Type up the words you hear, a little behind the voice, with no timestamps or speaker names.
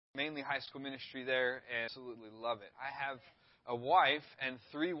mainly high school ministry there, and absolutely love it. I have a wife and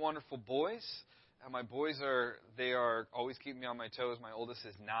 3 wonderful boys. My boys they are always keeping me on my toes. My oldest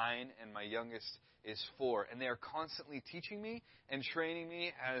is 9, and my youngest is 4. And they are constantly teaching me and training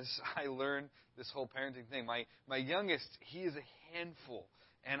me as I learn this whole parenting thing. My youngest, he is a handful.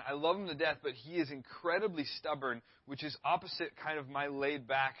 And I love him to death, but he is incredibly stubborn, which is opposite kind of my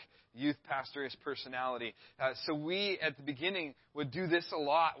laid-back youth pastor-ish personality. So we, at the beginning, would do this a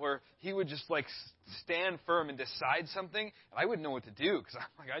lot, where he would just, stand firm and decide something, and I wouldn't know what to do, because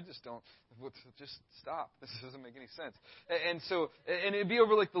I'm like, just stop. This doesn't make any sense. And it'd be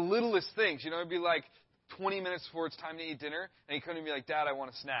over, the littlest things. It'd be 20 minutes before it's time to eat dinner, and he'd come to me like, Dad, I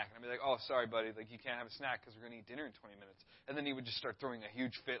want a snack. And I'd be like, oh, sorry, buddy, you can't have a snack because we're going to eat dinner in 20 minutes. And then he would just start throwing a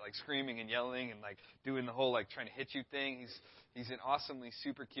huge fit, screaming and yelling and, doing the whole, trying to hit you thing. He's an awesomely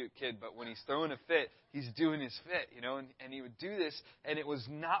super cute kid, but when he's throwing a fit, he's doing his fit, and he would do this, and it was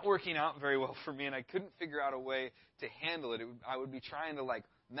not working out very well for me, and I couldn't figure out a way to handle it. I would be trying to,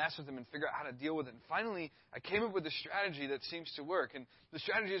 mess with him and figure out how to deal with it. And finally, I came up with a strategy that seems to work, and the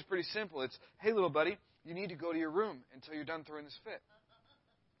strategy is pretty simple. It's, hey, little buddy, you need to go to your room until you're done throwing this fit.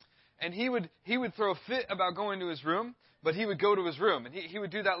 And he would throw a fit about going to his room, but he would go to his room. And he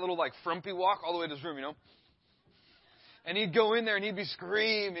would do that little, frumpy walk all the way to his room, And he'd go in there and he'd be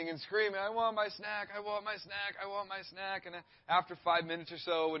screaming and screaming, I want my snack, I want my snack, I want my snack. And after 5 minutes or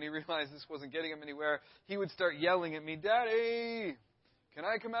so, when he realized this wasn't getting him anywhere, he would start yelling at me, Daddy, can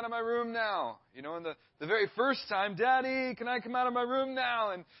I come out of my room now? And the very first time, Daddy, can I come out of my room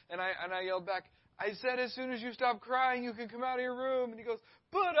now? And I yelled back, I said, as soon as you stop crying, you can come out of your room. And he goes,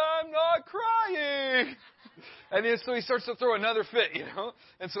 but I'm not crying. And so he starts to throw another fit,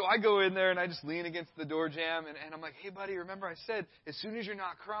 And so I go in there and I just lean against the door jamb. And I'm like, hey, buddy, remember I said, as soon as you're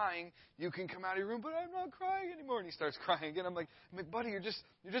not crying, you can come out of your room. But I'm not crying anymore. And he starts crying again. I'm like, buddy, you're just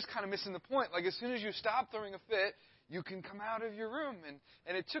kind of missing the point. As soon as you stop throwing a fit, you can come out of your room.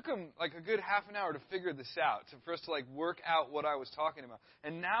 And it took him a good half an hour to figure this out, for us to work out what I was talking about.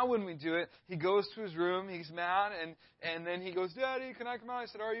 And now when we do it, he goes to his room, he's mad, and then he goes, Daddy, can I come out? I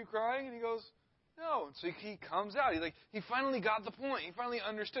said, are you crying? And he goes, no. And so he comes out. He finally got the point. He finally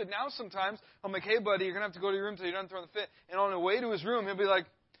understood. Now sometimes I'm like, hey, buddy, you're going to have to go to your room until you're done throwing the fit. And on the way to his room, he'll be like,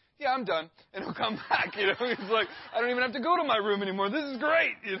 yeah, I'm done. And he'll come back, He's like, I don't even have to go to my room anymore. This is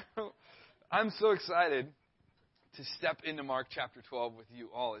great, I'm so excited to step into Mark chapter 12 with you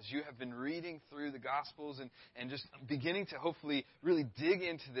all as you have been reading through the Gospels and just beginning to hopefully really dig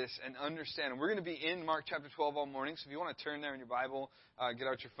into this and understand. And we're going to be in Mark chapter 12 all morning, so if you want to turn there in your Bible, get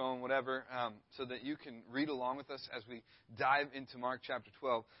out your phone, whatever, so that you can read along with us as we dive into Mark chapter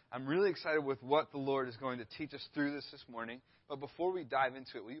 12. I'm really excited with what the Lord is going to teach us through this morning. But before we dive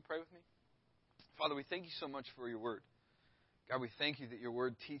into it, will you pray with me? Father, we thank you so much for your word. God, we thank you that your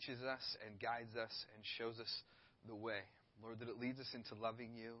word teaches us and guides us and shows us the way. Lord, that it leads us into loving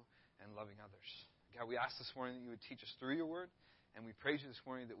you and loving others. God, we ask this morning that you would teach us through your word, and we praise you this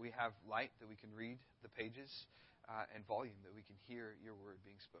morning that we have light, that we can read the pages, and volume, that we can hear your word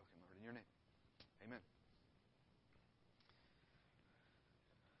being spoken, Lord, in your name. Amen.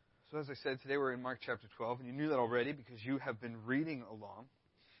 So as I said, today we're in Mark chapter 12, and you knew that already because you have been reading along.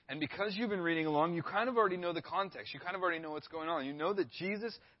 And because you've been reading along, you kind of already know the context. You kind of already know what's going on. You know that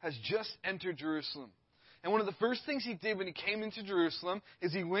Jesus has just entered Jerusalem. And one of the first things he did when he came into Jerusalem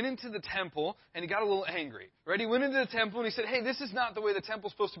is he went into the temple and he got a little angry, right? He went into the temple and he said, hey, this is not the way the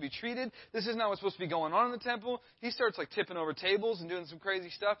temple's supposed to be treated. This is not what's supposed to be going on in the temple. He starts tipping over tables and doing some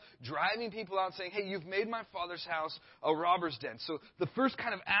crazy stuff, driving people out saying, hey, you've made my father's house a robber's den. So the first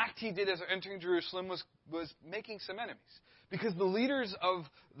kind of act he did as entering Jerusalem was making some enemies. Because the leaders of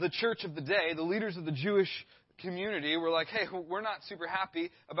the church of the day, the leaders of the Jewish community were like, hey, we're not super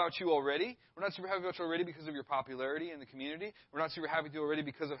happy about you already. We're not super happy about you already because of your popularity in the community. We're not super happy with you already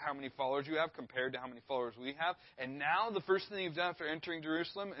because of how many followers you have compared to how many followers we have. And now the first thing you've done after entering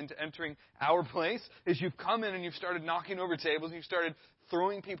Jerusalem and entering our place is you've come in and you've started knocking over tables and you've started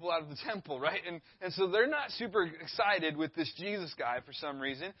throwing people out of the temple, right? And so they're not super excited with this Jesus guy for some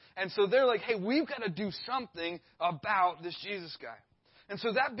reason. And so they're like, hey, we've got to do something about this Jesus guy. And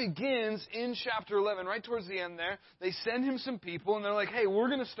so that begins in chapter 11, right towards the end there. They send him some people, and they're like, hey, we're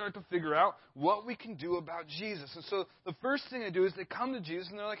going to start to figure out what we can do about Jesus. And so the first thing they do is they come to Jesus,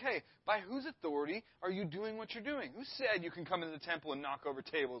 and they're like, hey, by whose authority are you doing what you're doing? Who said you can come into the temple and knock over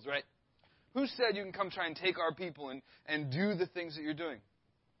tables, right? Who said you can come try and take our people and do the things that you're doing?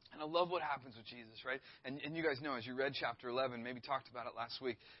 And I love what happens with Jesus, right? And you guys know, as you read chapter 11, maybe talked about it last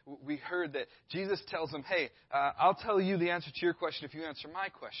week, we heard that Jesus tells them, hey, I'll tell you the answer to your question if you answer my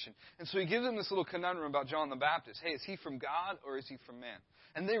question. And so he gives them this little conundrum about John the Baptist. Hey, is he from God or is he from man?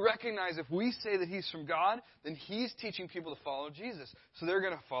 And they recognize if we say that he's from God, then he's teaching people to follow Jesus. So they're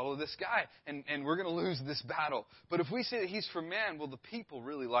going to follow this guy, and we're going to lose this battle. But if we say that he's from man, well, the people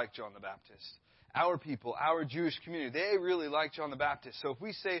really like John the Baptist. Our people, our Jewish community, they really like John the Baptist. So if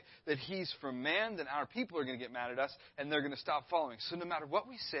we say that he's from man, then our people are going to get mad at us, and they're going to stop following. So no matter what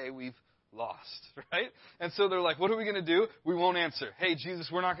we say, we've lost, right? And so they're like, what are we going to do? We won't answer. Hey, Jesus,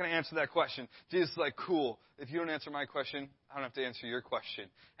 we're not going to answer that question. Jesus is like, cool. If you don't answer my question, I don't have to answer your question.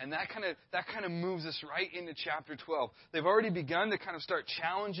 And that kind of moves us right into chapter 12. They've already begun to kind of start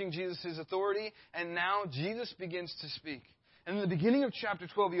challenging Jesus' authority, and now Jesus begins to speak. And in the beginning of chapter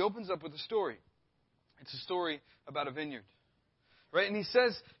 12, he opens up with a story. It's a story about a vineyard. Right? And he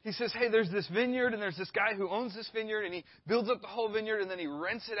says, hey, there's this vineyard, and there's this guy who owns this vineyard, and he builds up the whole vineyard, and then he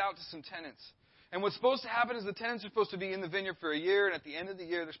rents it out to some tenants. And what's supposed to happen is the tenants are supposed to be in the vineyard for a year, and at the end of the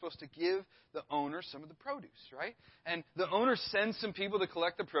year, they're supposed to give the owner some of the produce, right? And the owner sends some people to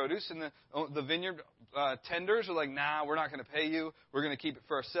collect the produce, and the vineyard tenders are like, nah, we're not going to pay you. We're going to keep it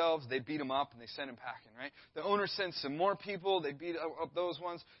for ourselves. They beat them up, and they send them packing, right? The owner sends some more people. They beat up those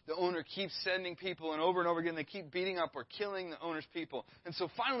ones. The owner keeps sending people, and over again, they keep beating up or killing the owner's people. And so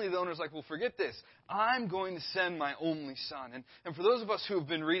finally, the owner's like, well, forget this. I'm going to send my only son. And for those of us who have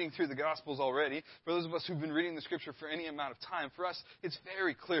been reading through the Gospels already, for those of us who've been reading the Scripture for any amount of time, for us, it's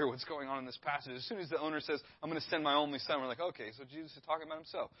very clear what's going on in this passage. As soon as the owner says, I'm going to send my only son, we're like, okay, so Jesus is talking about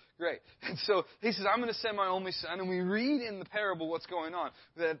himself. Great. And so he says, I'm going to send my only son. And we read in the parable what's going on,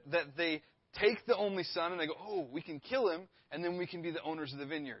 that they take the only son and they go, oh, we can kill him, and then we can be the owners of the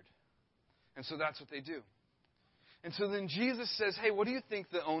vineyard. And so that's what they do. And so then Jesus says, hey, what do you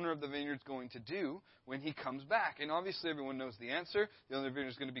think the owner of the vineyard is going to do when he comes back? And obviously everyone knows the answer. The owner of the vineyard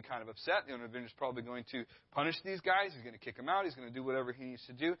is going to be kind of upset. The owner of the vineyard is probably going to punish these guys. He's going to kick them out. He's going to do whatever he needs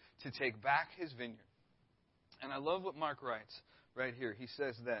to do to take back his vineyard. And I love what Mark writes right here. He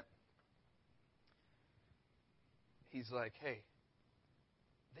says that he's like, hey,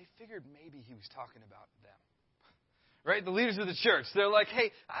 they figured maybe he was talking about them. Right? The leaders of the church. They're like,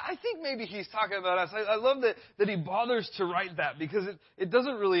 hey, I think maybe he's talking about us. I love that he bothers to write that because it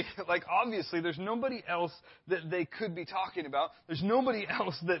doesn't really, like, obviously there's nobody else that they could be talking about. There's nobody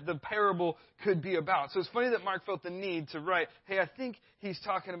else that the parable could be about. So it's funny that Mark felt the need to write, hey, I think he's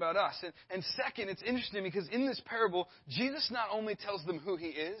talking about us. And second, it's interesting because in this parable, Jesus not only tells them who he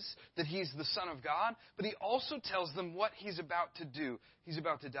is, that he's the Son of God, but he also tells them what he's about to do. He's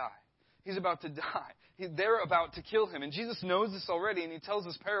about to die. He's about to die. They're about to kill him. And Jesus knows this already, and he tells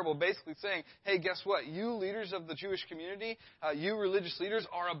this parable basically saying, hey, guess what? You leaders of the Jewish community, you religious leaders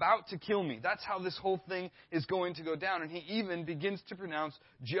are about to kill me. That's how this whole thing is going to go down. And he even begins to pronounce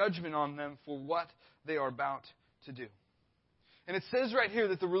judgment on them for what they are about to do. And it says right here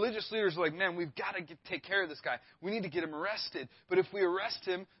that the religious leaders are like, man, we've got to take care of this guy. We need to get him arrested. But if we arrest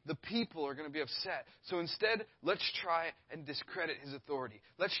him, the people are going to be upset. So instead, let's try and discredit his authority.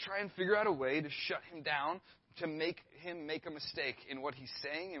 Let's try and figure out a way to shut him down, to make him make a mistake in what he's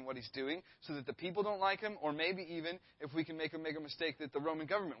saying and what he's doing so that the people don't like him, or maybe even, if we can make him make a mistake, that the Roman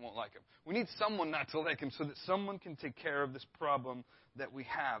government won't like him. We need someone not to like him so that someone can take care of this problem that we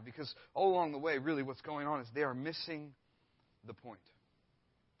have. Because all along the way, really what's going on is they are missing the point.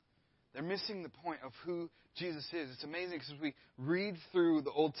 They're missing the point of who Jesus is. It's amazing because as we read through the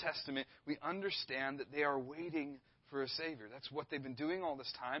Old Testament, we understand that they are waiting for a Savior. That's what they've been doing all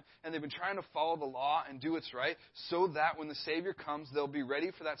this time, and they've been trying to follow the law and do what's right so that when the Savior comes, they'll be ready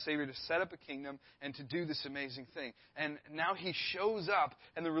for that Savior to set up a kingdom and to do this amazing thing. And now he shows up,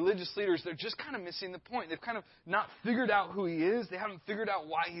 and the religious leaders, they're just kind of missing the point. They've kind of not figured out who he is. They haven't figured out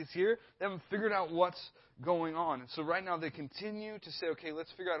why he's here. They haven't figured out what's going on. And so right now they continue to say, okay,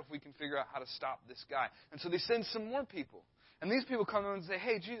 let's figure out if we can figure out how to stop this guy. And so they send some more people. And these people come in and say,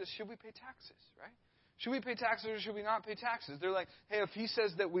 hey, Jesus, should we pay taxes, right? Should we pay taxes or should we not pay taxes? They're like, hey, if he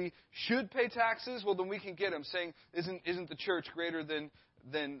says that we should pay taxes, well, then we can get him, saying, isn't the church greater than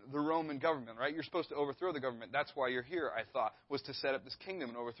the Roman government, right? You're supposed to overthrow the government. That's why you're here, I thought, was to set up this kingdom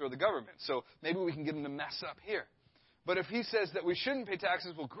and overthrow the government. So maybe we can get him to mess up here. But if he says that we shouldn't pay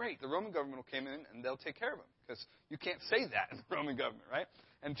taxes, well, great. The Roman government will come in and they'll take care of him. Because you can't say that in the Roman government, right?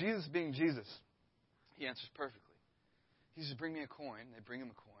 And Jesus being Jesus, he answers perfectly. He says, bring me a coin. They bring him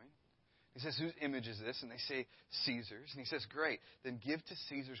a coin. He says, whose image is this? And they say, Caesar's. And he says, great. Then give to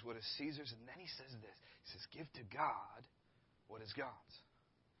Caesar's what is Caesar's. And then he says this. He says, give to God what is God's.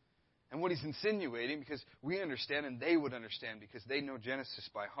 And what he's insinuating, because we understand and they would understand because they know Genesis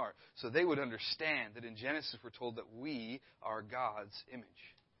by heart. So they would understand that in Genesis we're told that we are God's image.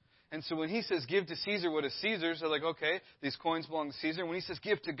 And so when he says, give to Caesar what is Caesar's, they're like, okay, these coins belong to Caesar. And when he says,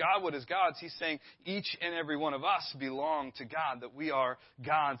 give to God what is God's, he's saying each and every one of us belong to God, that we are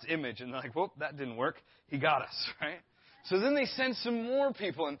God's image. And they're like, well, that didn't work. He got us, right? So then they send some more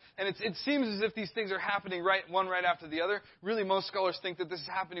people. And it seems as if these things are happening one right after the other. Really, most scholars think that this is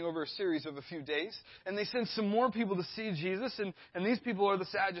happening over a series of a few days. And they send some more people to see Jesus. And these people are the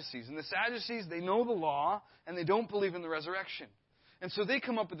Sadducees. And the Sadducees, they know the law, and they don't believe in the resurrection. And so they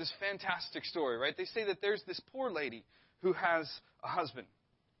come up with this fantastic story, right? They say that there's this poor lady who has a husband.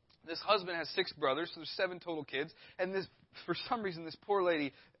 This husband has 6 brothers, so there's 7 total kids. And for some reason, this poor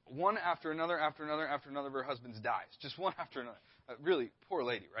lady, one after another of her husbands dies. Just one after another. Really, poor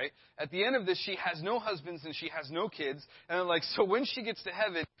lady, right? At the end of this, she has no husbands and she has no kids. And they're like, so when she gets to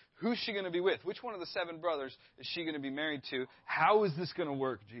heaven, who's she going to be with? Which one of the 7 brothers is she going to be married to? How is this going to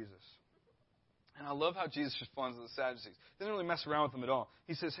work, Jesus? And I love how Jesus responds to the Sadducees. He doesn't really mess around with them at all.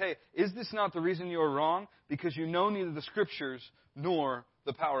 He says, hey, is this not the reason you are wrong? Because you know neither the Scriptures nor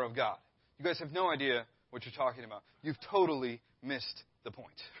the power of God. You guys have no idea what you're talking about. You've totally missed the point,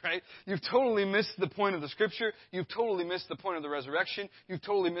 right? You've totally missed the point of the Scripture. You've totally missed the point of the resurrection. You've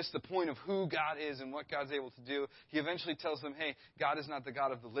totally missed the point of who God is and what God's able to do. He eventually tells them, hey, God is not the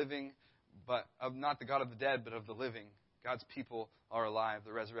God of the living, not the God of the dead, but of the living. God's people are alive.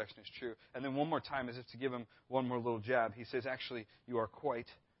 The resurrection is true. And then one more time, as if to give him one more little jab, he says, actually, you are quite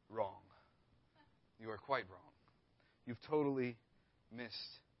wrong. You are quite wrong. You've totally missed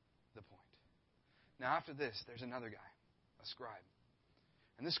the point. Now, after this, there's another guy, a scribe.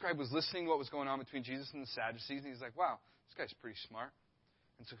 And this scribe was listening to what was going on between Jesus and the Sadducees, and he's like, wow, this guy's pretty smart.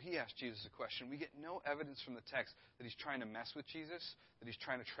 And so he asked Jesus a question. We get no evidence from the text that he's trying to mess with Jesus, that he's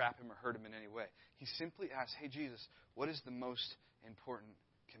trying to trap him or hurt him in any way. He simply asks, hey, Jesus, what is the most important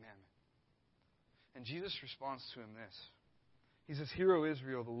commandment? And Jesus responds to him this. He says, hear, O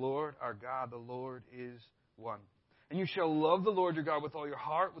Israel, the Lord our God, the Lord is one. And you shall love the Lord your God with all your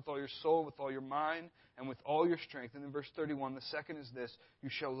heart, with all your soul, with all your mind, and with all your strength. And in verse 31, the second is this, you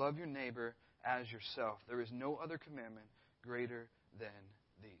shall love your neighbor as yourself. There is no other commandment greater than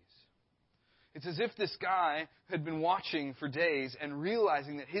these. It's as if this guy had been watching for days and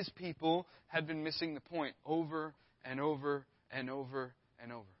realizing that his people had been missing the point over and over and over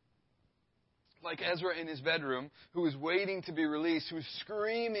and over. Like Ezra in his bedroom, who was waiting to be released, who was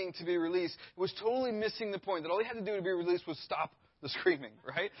screaming to be released, was totally missing the point, that all he had to do to be released was stop the screaming,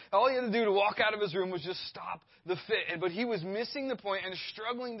 right? All he had to do to walk out of his room was just stop the fit. But he was missing the point and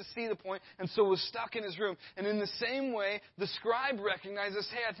struggling to see the point, and so was stuck in his room. And in the same way, the scribe recognizes,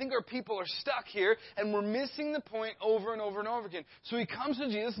 hey, I think our people are stuck here, and we're missing the point over and over and over again. So he comes to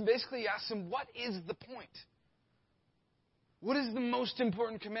Jesus and basically asks him, what is the point? What is the most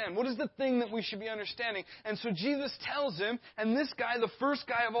important command? What is the thing that we should be understanding? And so Jesus tells him, and this guy, the first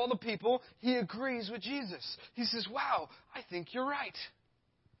guy of all the people, he agrees with Jesus. He says, wow, I think you're right.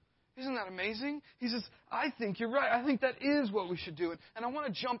 Isn't that amazing? He says, I think you're right. I think that is what we should do. And I want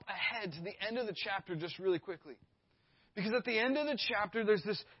to jump ahead to the end of the chapter just really quickly. Because at the end of the chapter, there's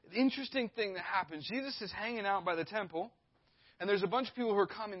this interesting thing that happens. Jesus is hanging out by the temple. And there's a bunch of people who are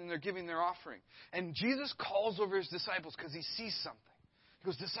coming and they're giving their offering. And Jesus calls over his disciples because he sees something. He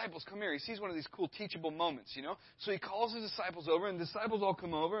goes, disciples, come here. He sees one of these cool teachable moments, you know. So he calls his disciples over, and the disciples all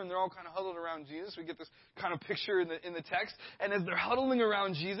come over, and they're all kind of huddled around Jesus. We get this kind of picture in the text. And as they're huddling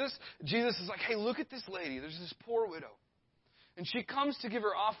around Jesus, Jesus is like, hey, look at this lady. There's this poor widow. And she comes to give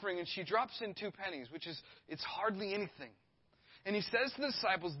her offering, and she drops in 2 pennies, it's hardly anything. And he says to the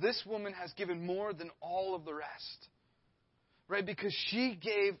disciples, this woman has given more than all of the rest. Right, because she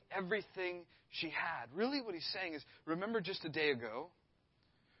gave everything she had. Really what he's saying is, remember just a day ago,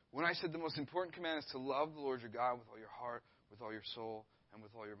 when I said the most important command is to love the Lord your God with all your heart, with all your soul, and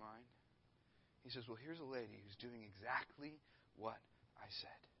with all your mind? He says, well, here's a lady who's doing exactly what I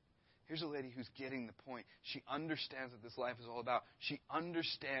said. Here's a lady who's getting the point. She understands what this life is all about. She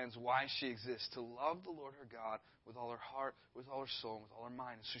understands why she exists, to love the Lord her God with all her heart, with all her soul, and with all her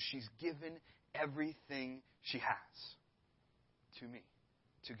mind. So she's given everything she has. To me,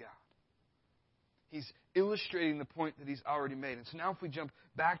 to God. He's illustrating the point that he's already made. And so now if we jump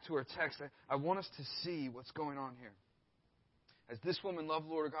back to our text, I want us to see what's going on here. As this woman loved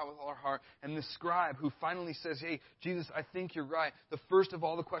the Lord God with all her heart, and this scribe who finally says, hey, Jesus, I think you're right. The first of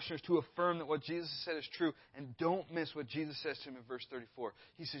all the questions to affirm that what Jesus said is true, and don't miss what Jesus says to him in verse 34.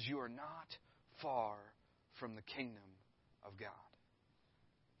 He says, you are not far from the kingdom of God.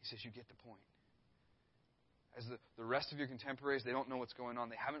 He says, you get the point. as the rest of your contemporaries. They don't know what's going on.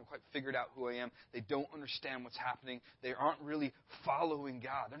 They haven't quite figured out who I am. They don't understand what's happening. They aren't really following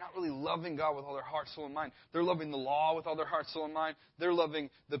God. They're not really loving God with all their heart, soul, and mind. They're loving the law with all their heart, soul, and mind. They're loving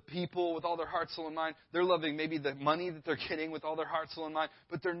the people with all their heart, soul, and mind. They're loving maybe the money that they're getting with all their heart, soul, and mind.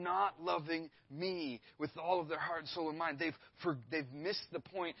 But they're not loving me with all of their heart, soul, and mind. They've missed the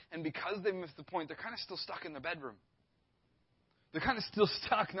point, and because they've missed the point, they're kind of still stuck in the bedroom. They're kind of still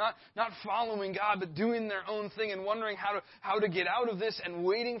stuck, not following God, but doing their own thing and wondering how to get out of this and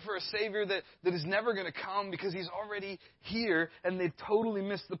waiting for a Savior that is never going to come because He's already here, and they've totally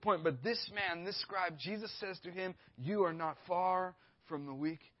missed the point. But this man, this scribe, Jesus says to him, "You are not far from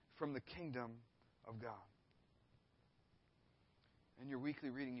the kingdom of God." In your weekly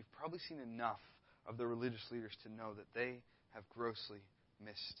reading, you've probably seen enough of the religious leaders to know that they have grossly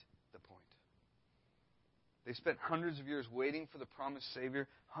missed the point. They spent hundreds of years waiting for the promised Savior,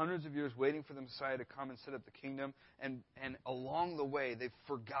 hundreds of years waiting for the Messiah to come and set up the kingdom, and along the way, they've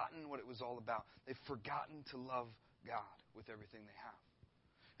forgotten what it was all about. They've forgotten to love God with everything they have.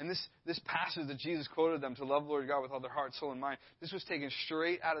 And this passage that Jesus quoted them, to love the Lord God with all their heart, soul, and mind, this was taken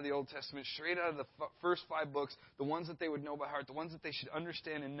straight out of the Old Testament, straight out of the first 5 books, the ones that they would know by heart, the ones that they should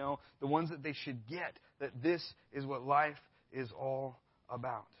understand and know, the ones that they should get, that this is what life is all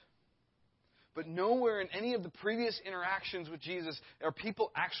about. But nowhere in any of the previous interactions with Jesus are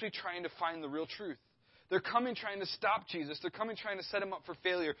people actually trying to find the real truth. They're coming trying to stop Jesus. They're coming trying to set Him up for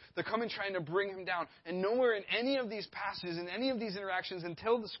failure. They're coming trying to bring Him down. And nowhere in any of these passages, in any of these interactions,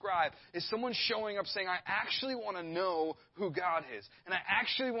 until the scribe, is someone showing up saying, I actually want to know who God is. And I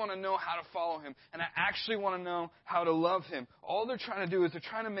actually want to know how to follow Him. And I actually want to know how to love Him. All they're trying to do is they're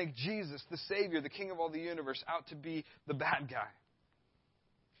trying to make Jesus, the Savior, the King of all the universe, out to be the bad guy.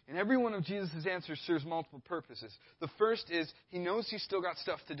 And every one of Jesus' answers serves multiple purposes. The first is He knows He's still got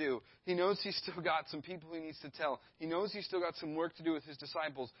stuff to do. He knows He's still got some people He needs to tell. He knows He's still got some work to do with His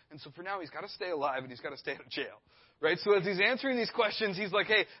disciples. And so for now, He's got to stay alive and He's got to stay out of jail. Right? So as He's answering these questions, He's like,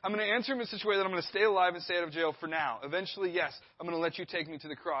 hey, I'm going to answer them in such a way that I'm going to stay alive and stay out of jail for now. Eventually, yes, I'm going to let you take me to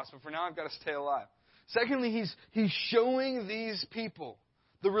the cross. But for now, I've got to stay alive. Secondly, He's showing these people,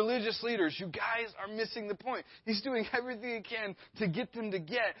 the religious leaders, you guys are missing the point. He's doing everything He can to get them to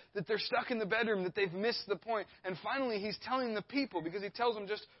get that they're stuck in the bedroom, that they've missed the point. And finally, He's telling the people, because He tells them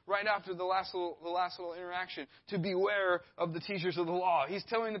just right after the last little interaction, to beware of the teachers of the law. He's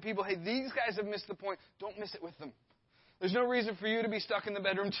telling the people, hey, these guys have missed the point. Don't miss it with them. There's no reason for you to be stuck in the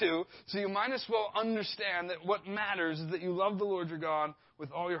bedroom too, so you might as well understand that what matters is that you love the Lord your God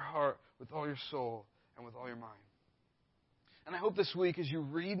with all your heart, with all your soul, and with all your mind. And I hope this week, as you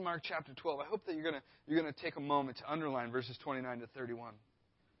read Mark chapter 12, I hope that you're going to take a moment to underline verses 29 to 31.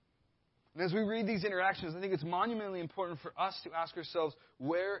 And as we read these interactions, I think it's monumentally important for us to ask ourselves,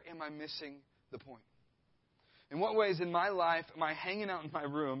 where am I missing the point? In what ways in my life am I hanging out in my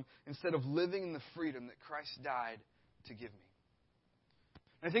room instead of living in the freedom that Christ died to give me?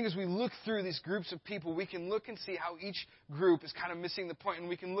 And I think as we look through these groups of people, we can look and see how each group is kind of missing the point. And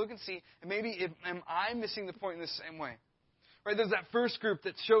we can look and see, am I missing the point in the same way? Right, there's that first group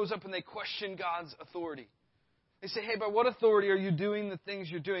that shows up and they question God's authority. They say, hey, by what authority are you doing the things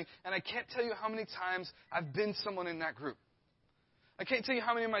you're doing? And I can't tell you how many times I've been someone in that group. I can't tell you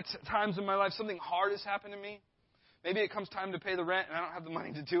how many of my times in my life something hard has happened to me. Maybe it comes time to pay the rent and I don't have the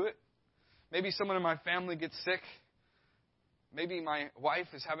money to do it. Maybe someone in my family gets sick. Maybe my wife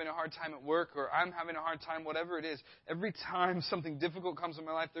is having a hard time at work, or I'm having a hard time, whatever it is. Every time something difficult comes in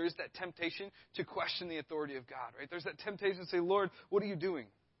my life, there is that temptation to question the authority of God, right? There's that temptation to say, Lord, what are you doing?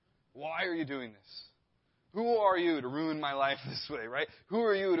 Why are you doing this? Who are you to ruin my life this way, right? Who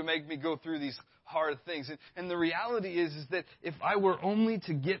are you to make me go through these hard things? And the reality is that if I were only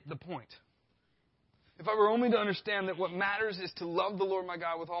to get the point, if I were only to understand that what matters is to love the Lord my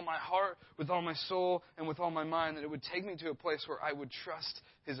God with all my heart, with all my soul, and with all my mind, that it would take me to a place where I would trust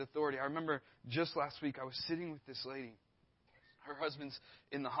His authority. I remember just last week I was sitting with this lady. Her husband's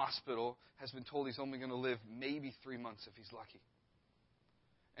in the hospital, has been told he's only going to live maybe 3 months if he's lucky.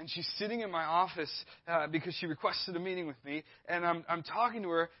 And she's sitting in my office because she requested a meeting with me, and I'm talking to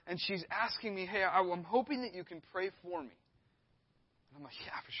her, and she's asking me, hey, I'm hoping that you can pray for me. And I'm like,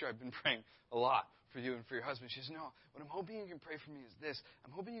 yeah, for sure, I've been praying a lot for you and for your husband. She says, no, what I'm hoping you can pray for me is this.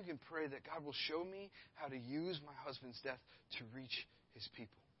 I'm hoping you can pray that God will show me how to use my husband's death to reach His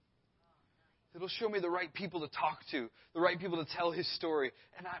people. That He'll show me the right people to talk to, the right people to tell His story.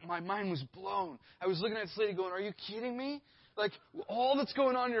 And my mind was blown. I was looking at this lady going, are you kidding me? like all that's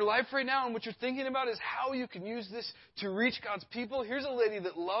going on in your life right now and what you're thinking about is how you can use this to reach God's people. Here's a lady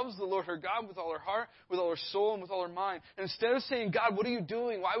that loves the Lord her God with all her heart, with all her soul, and with all her mind. And instead of saying, God, what are you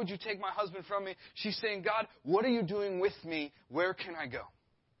doing? Why would you take my husband from me? She's saying, God, what are you doing with me? Where can I go?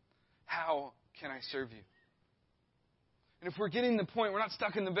 How can I serve you? And if we're getting the point, we're not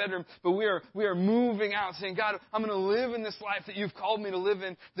stuck in the bedroom, but we are moving out, saying, God, I'm going to live in this life that you've called me to live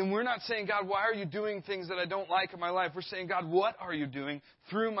in, then we're not saying, God, why are you doing things that I don't like in my life? We're saying, God, what are you doing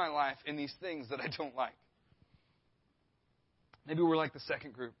through my life in these things that I don't like? Maybe we're like the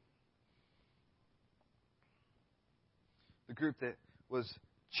second group. The group that was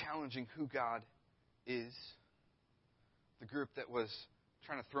challenging who God is. The group that was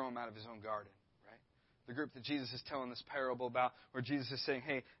trying to throw him out of his own garden. The group that Jesus is telling this parable about, where Jesus is saying,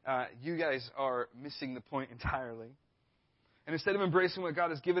 hey, you guys are missing the point entirely. And instead of embracing what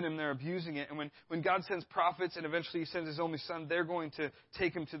God has given him, they're abusing it. And when God sends prophets and eventually he sends his only son, they're going to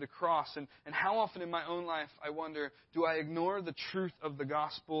take him to the cross. And how often in my own life, I wonder, do I ignore the truth of the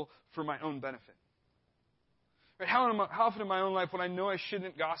gospel for my own benefit? Right? How often in my own life, when I know I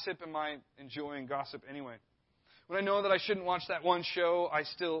shouldn't gossip, am I enjoying gossip anyway? When I know that I shouldn't watch that one show, I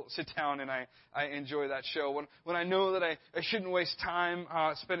still sit down and I enjoy that show. When I know that I shouldn't waste time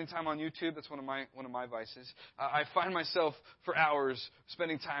spending time on YouTube, that's one of my vices. I find myself for hours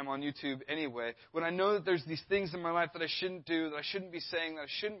spending time on YouTube anyway. When I know that there's these things in my life that I shouldn't do, that I shouldn't be saying, that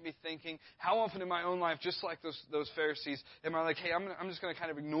I shouldn't be thinking, how often in my own life, just like those Pharisees, am I like, hey, I'm just going to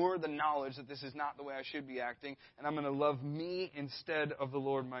kind of ignore the knowledge that this is not the way I should be acting, and I'm going to love me instead of the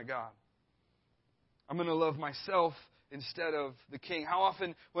Lord my God. I'm going to love myself instead of the King. How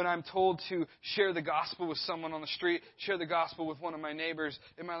often when I'm told to share the gospel with someone on the street, share the gospel with one of my neighbors,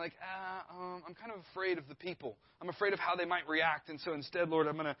 am I like, I'm kind of afraid of the people. I'm afraid of how they might react. And so instead, Lord,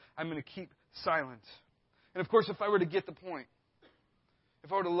 I'm going to keep silent. And of course, if I were to get the point,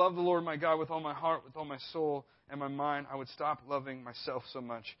 if I were to love the Lord my God with all my heart, with all my soul and my mind, I would stop loving myself so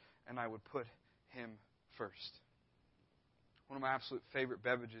much and I would put him first. One of my absolute favorite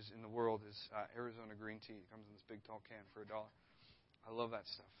beverages in the world is Arizona green tea. It comes in this big, tall can for $1. I love that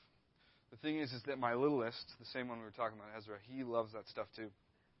stuff. The thing is that my littlest, the same one we were talking about, Ezra, he loves that stuff too.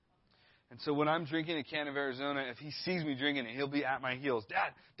 And so when I'm drinking a can of Arizona, if he sees me drinking it, he'll be at my heels.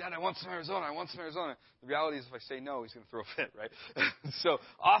 Dad, I want some Arizona. I want some Arizona. The reality is if I say no, he's going to throw a fit, right? So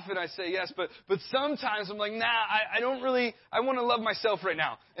often I say yes, but sometimes I'm like, I don't really, I want to love myself right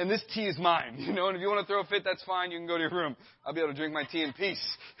now. And this tea is mine, you know, and if you want to throw a fit, that's fine. You can go to your room. I'll be able to drink my tea in peace.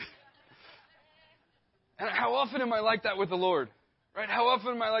 And how often am I like that with the Lord? Right? How often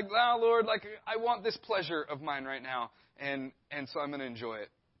am I like, Lord, like I want this pleasure of mine right now, and so I'm going to enjoy it.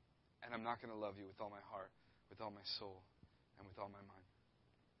 And I'm not going to love you with all my heart, with all my soul, and with all my mind.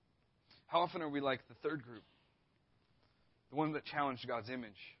 How often are we like the third group? The one that challenged God's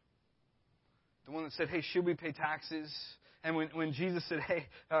image. The one that said, hey, should we pay taxes? And when Jesus said, hey,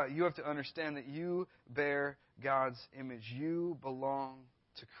 you have to understand that you bear God's image. You belong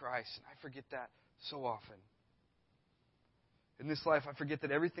to Christ. And I forget that so often. In this life, I forget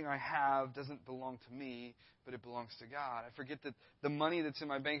that everything I have doesn't belong to me, but it belongs to God. I forget that the money that's in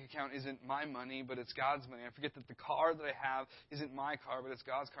my bank account isn't my money, but it's God's money. I forget that the car that I have isn't my car, but it's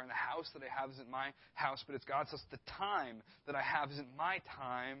God's car. And the house that I have isn't my house, but it's God's house. The time that I have isn't my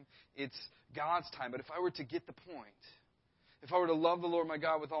time, it's God's time. But if I were to get the point, if I were to love the Lord my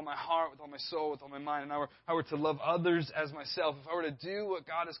God with all my heart, with all my soul, with all my mind, and I were to love others as myself, if I were to do what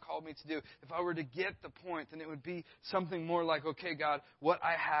God has called me to do, if I were to get the point, then it would be something more like, okay, God, what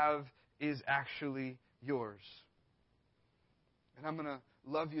I have is actually yours. And I'm going to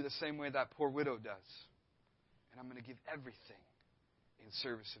love you the same way that poor widow does. And I'm going to give everything in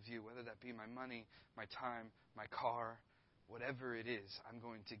service of you, whether that be my money, my time, my car, whatever it is, I'm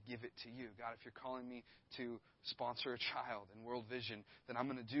going to give it to you. God, if you're calling me to sponsor a child in World Vision, then I'm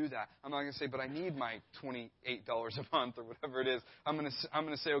going to do that. I'm not going to say, but I need my $28 a month or whatever it is. I'm going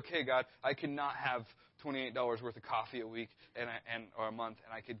to say, okay, God, I cannot have $28 worth of coffee a week or a month,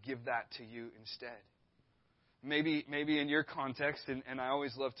 and I could give that to you instead. Maybe in your context, and I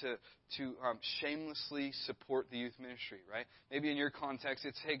always love to shamelessly support the youth ministry, right? Maybe in your context,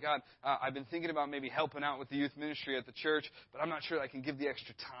 it's, hey, God, I've been thinking about maybe helping out with the youth ministry at the church, but I'm not sure I can give the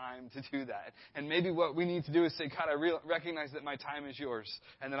extra time to do that. And maybe what we need to do is say, God, I recognize that my time is yours,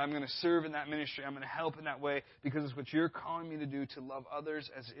 and that I'm going to serve in that ministry. I'm going to help in that way because it's what you're calling me to do, to love others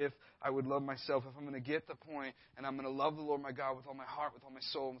as if I would love myself. If I'm going to get the point, and I'm going to love the Lord my God with all my heart, with all my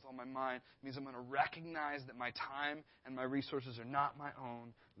soul, and with all my mind, it means I'm going to recognize that my time and my resources are not my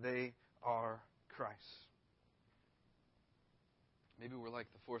own. They are Christ's. Maybe we're like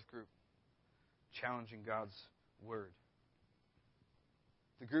the fourth group, challenging God's word.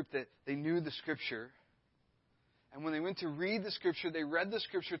 the group that they knew the Scripture. And when they went to read the Scripture, they read the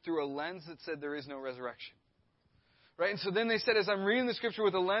Scripture through a lens that said there is no resurrection. Right? And so then they said, as I'm reading the Scripture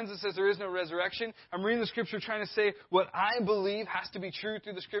with a lens that says there is no resurrection, I'm reading the Scripture trying to say what I believe has to be true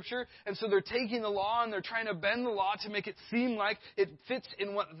through the Scripture. And so they're taking the law and they're trying to bend the law to make it seem like it fits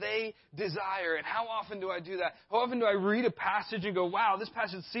in what they desire. And how often do I do that? How often do I read a passage and go, wow, this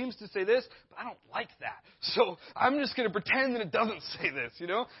passage seems to say this, but I don't like that. So I'm just going to pretend that it doesn't say this, you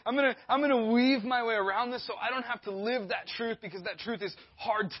know? I'm going to weave my way around this so I don't have to live that truth, because that truth is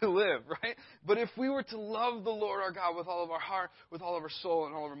hard to live, right? But if we were to love the Lord our God with all of our heart, with all of our soul,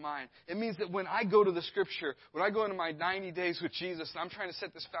 and all of our mind, it means that when I go to the Scripture, when I go into my 90 days with Jesus, and I'm trying to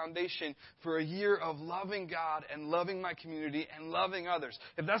set this foundation for a year of loving God and loving my community and loving others,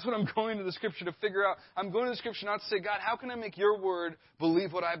 if that's what I'm going to the Scripture to figure out, I'm going to the Scripture not to say, God, how can I make your word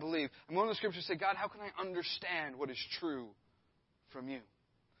believe what I believe? I'm going to the Scripture to say, God, how can I understand what is true from you?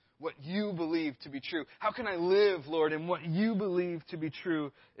 What you believe to be true. How can I live, Lord, in what you believe to be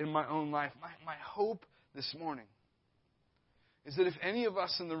true in my own life? My hope this morning is that if any of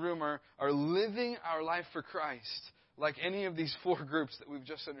us in the room are living our life for Christ, like any of these four groups that we've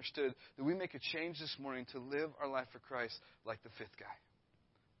just understood, that we make a change this morning to live our life for Christ like the fifth guy,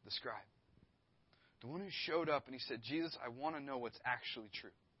 the scribe. The one who showed up and he said, Jesus, I want to know what's actually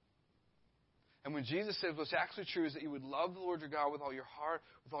true. And when Jesus said what's actually true is that you would love the Lord your God with all your heart,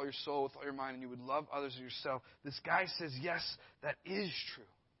 with all your soul, with all your mind, and you would love others as yourself, this guy says, yes, that is true.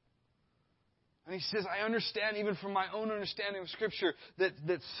 And he says, I understand even from my own understanding of Scripture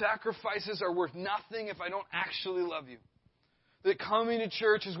that sacrifices are worth nothing if I don't actually love you. That coming to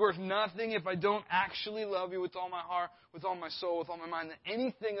church is worth nothing if I don't actually love you with all my heart, with all my soul, with all my mind. That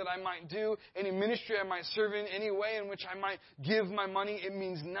anything that I might do, any ministry I might serve in, any way in which I might give my money, it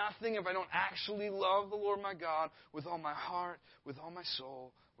means nothing if I don't actually love the Lord my God with all my heart, with all my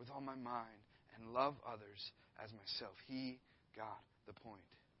soul, with all my mind, and love others as myself. He got the point.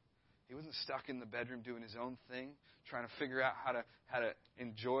 He wasn't stuck in the bedroom doing his own thing, trying to figure out how to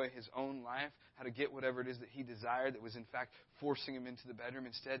enjoy his own life, how to get whatever it is that he desired that was in fact forcing him into the bedroom.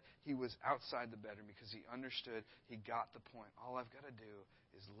 Instead, he was outside the bedroom because he understood, he got the point. All I've got to do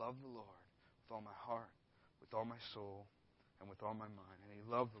is love the Lord with all my heart, with all my soul, and with all my mind. And he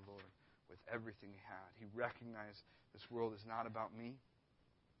loved the Lord with everything he had. He recognized this world is not about me.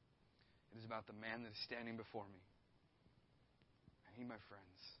 It is about the man that is standing before me. And he, my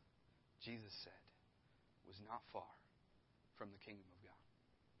friends, Jesus said, was not far from the kingdom of God.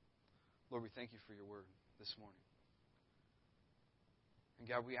 Lord, we thank you for your word this morning. And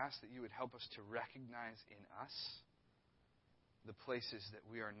God, we ask that you would help us to recognize in us the places that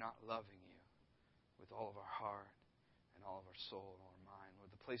we are not loving you with all of our heart and all of our soul and all our mind.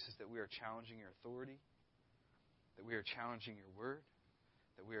 Lord, the places that we are challenging your authority, that we are challenging your word,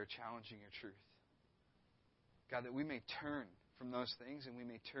 that we are challenging your truth. God, that we may turn from those things and we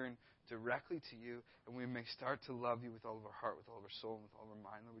may turn directly to you, and we may start to love you with all of our heart, with all of our soul, and with all of our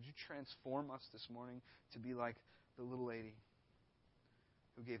mind. Lord, would you transform us this morning to be like the little lady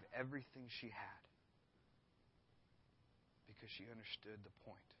who gave everything she had because she understood the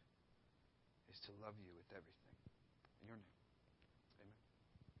point is to love you with everything. In your name, amen.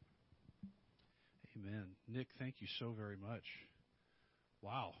 Amen. Nick, thank you so very much.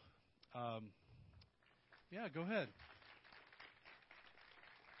 Wow. Yeah, go ahead.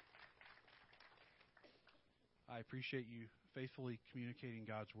 I appreciate you faithfully communicating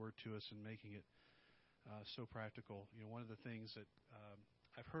God's word to us and making it so practical. You know, one of the things that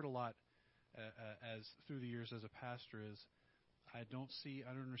I've heard a lot as through the years as a pastor is I don't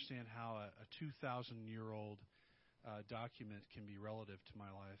understand how a 2,000-year-old document can be relevant to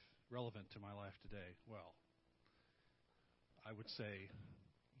my life today. Well, I would say,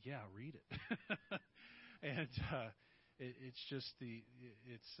 yeah, read it. And it's just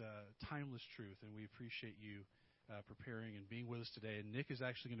it's timeless truth, and we appreciate you preparing and being with us today. And Nick is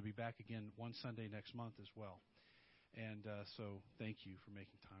actually going to be back again one Sunday next month as well. And so thank you for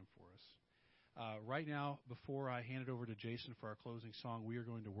making time for us. Right now, before I hand it over to Jason for our closing song, we are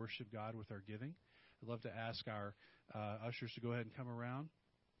going to worship God with our giving. I'd love to ask our ushers to go ahead and come around.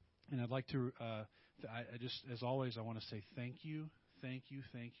 And I'd like to, I just, as always, I want to say thank you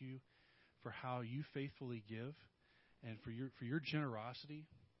for how you faithfully give and for your generosity.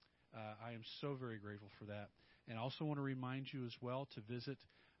 I am so very grateful for that. And I also want to remind you as well to visit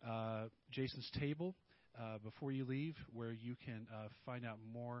Jason's table before you leave, where you can find out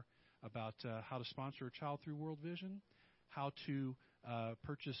more about how to sponsor a child through World Vision, how to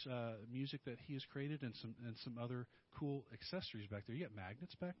purchase music that he has created, and some other cool accessories back there. You got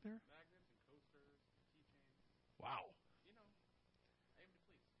magnets back there? Magnets and coasters, keychains. Wow. You know, I aim to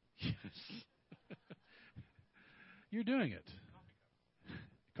please. You're doing it.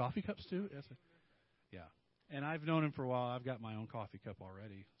 Coffee cups too? Yeah. And I've known him for a while. I've got my own coffee cup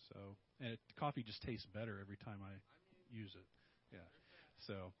already. So, and coffee just tastes better every time I use it. Yeah.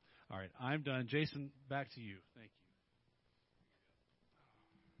 So, all right, I'm done. Jason, back to you. Thank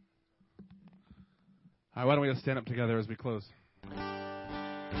you. All right, why don't we just stand up together as we close?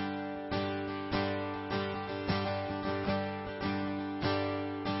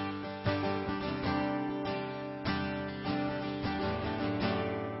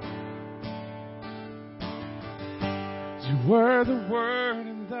 You were the Word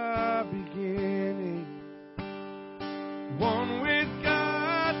in the beginning, one with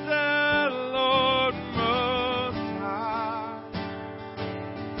God the Lord Most High.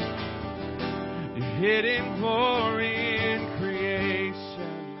 Your hidden glory in